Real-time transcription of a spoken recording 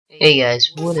Hey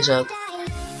guys, what is up?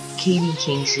 KB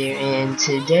Kings here, and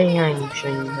today I'm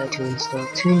showing you how to install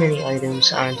too many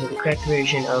items onto the correct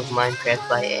version of Minecraft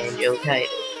by Anjo Kaido.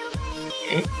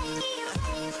 Okay.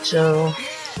 So,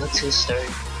 let's get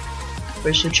started.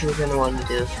 First, what you're going to want to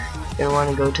do, you're going to want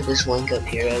to go to this link up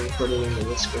here. I will put it in the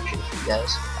description for you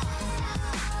guys.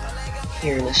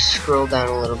 You're going to scroll down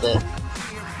a little bit,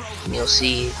 and you'll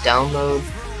see download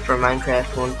for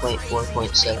Minecraft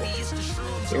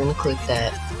 1.4.7. You're going to click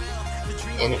that,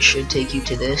 and it should take you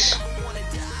to this,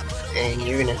 and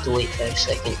you're gonna have to wait 5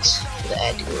 seconds for the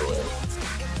ad to go away.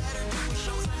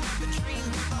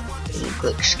 And you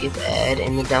click skip ad,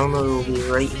 and the download will be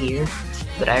right here,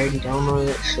 but I already downloaded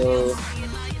it, so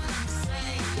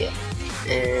yeah.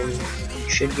 And you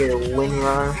should get a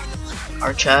Winrar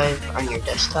archive on your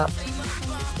desktop,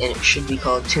 and it should be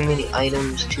called Too Many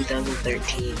Items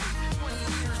 2013.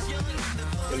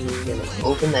 And you're gonna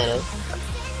open that up.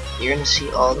 You're gonna see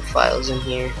all the files in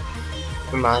here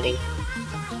for modding.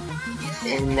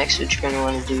 And next, what you're gonna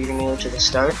want to do, you're gonna go to the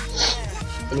start,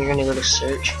 and you're gonna go to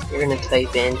search. You're gonna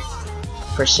type in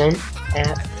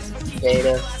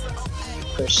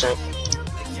 %app_data%.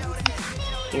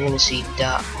 You're gonna see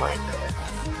 .minecraft.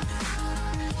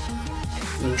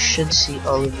 You should see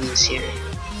all of these here.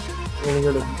 You're gonna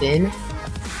go to bin,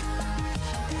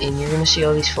 and you're gonna see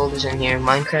all these folders in here.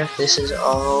 Minecraft, this is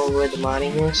all where the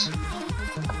modding is.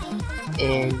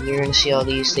 And you're going to see all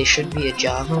these. They should be a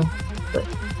Java, but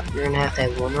you're going to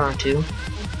have Winrar too.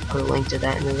 Put a link to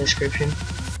that in the description.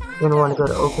 You're going to want to go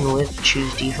to open with,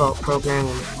 choose default program,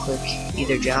 and click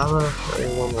either Java or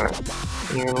Winrar.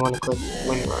 And you're going to want to click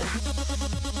Winrar.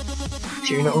 So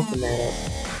you're going to open that up,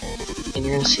 and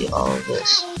you're going to see all of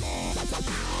this.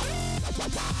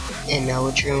 And now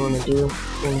what you're going to want to do,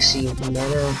 you're going to see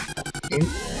meta int.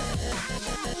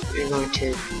 You're going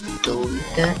to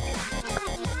delete that.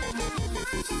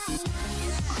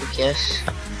 Yes.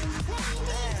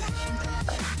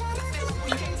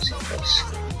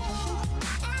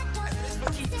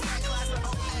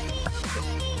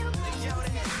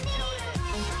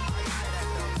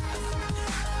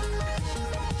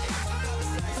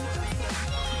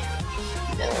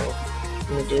 Now, what I'm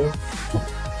gonna do,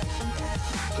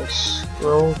 just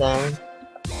scroll down,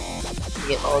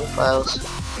 get all the files,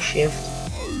 shift,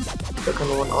 click on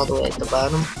the one all the way at the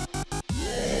bottom.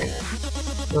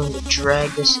 You're going to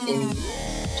drag this in to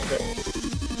the,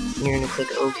 and you're going to click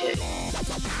OK,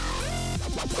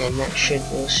 and that should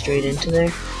go straight into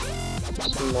there.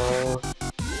 So now,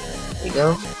 there you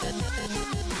go.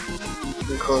 You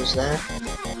can close that. I'm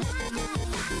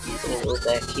going to go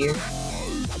back here.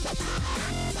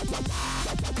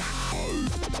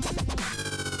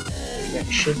 That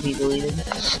should be deleted.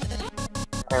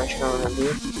 Now what you're going to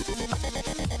do,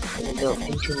 you're going to go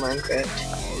into Minecraft.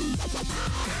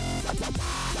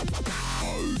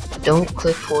 Don't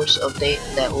click force update,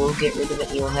 that will get rid of it.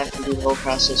 You'll have to do the whole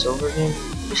process over again.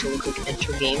 Just gonna click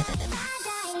enter game,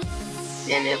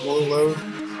 and it will load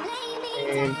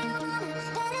and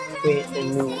create a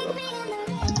new world.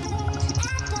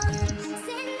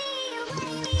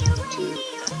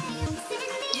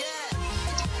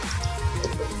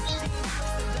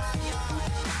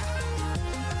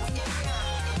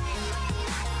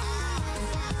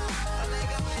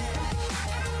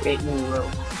 Create new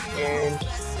world, and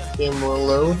game will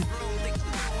load.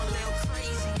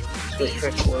 Just wait for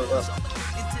it to load up.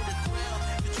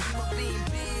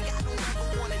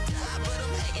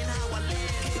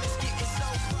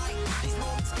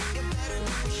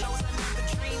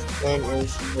 And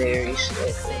it's very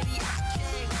slow.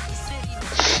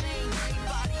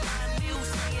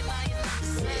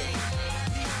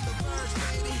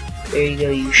 There you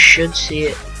go, you should see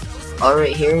it all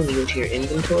right here. When you go to your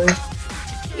inventory,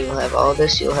 you'll have all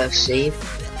this. You'll have save,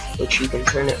 which you can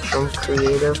turn it from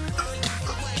creative.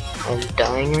 I'm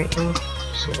dying right now,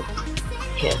 so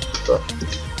yeah, but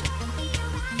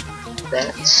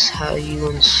that's how you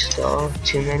install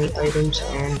too many items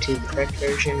onto the correct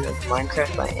version of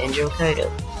Minecraft by Anjo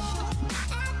Kaido.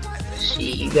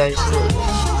 See you guys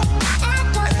later.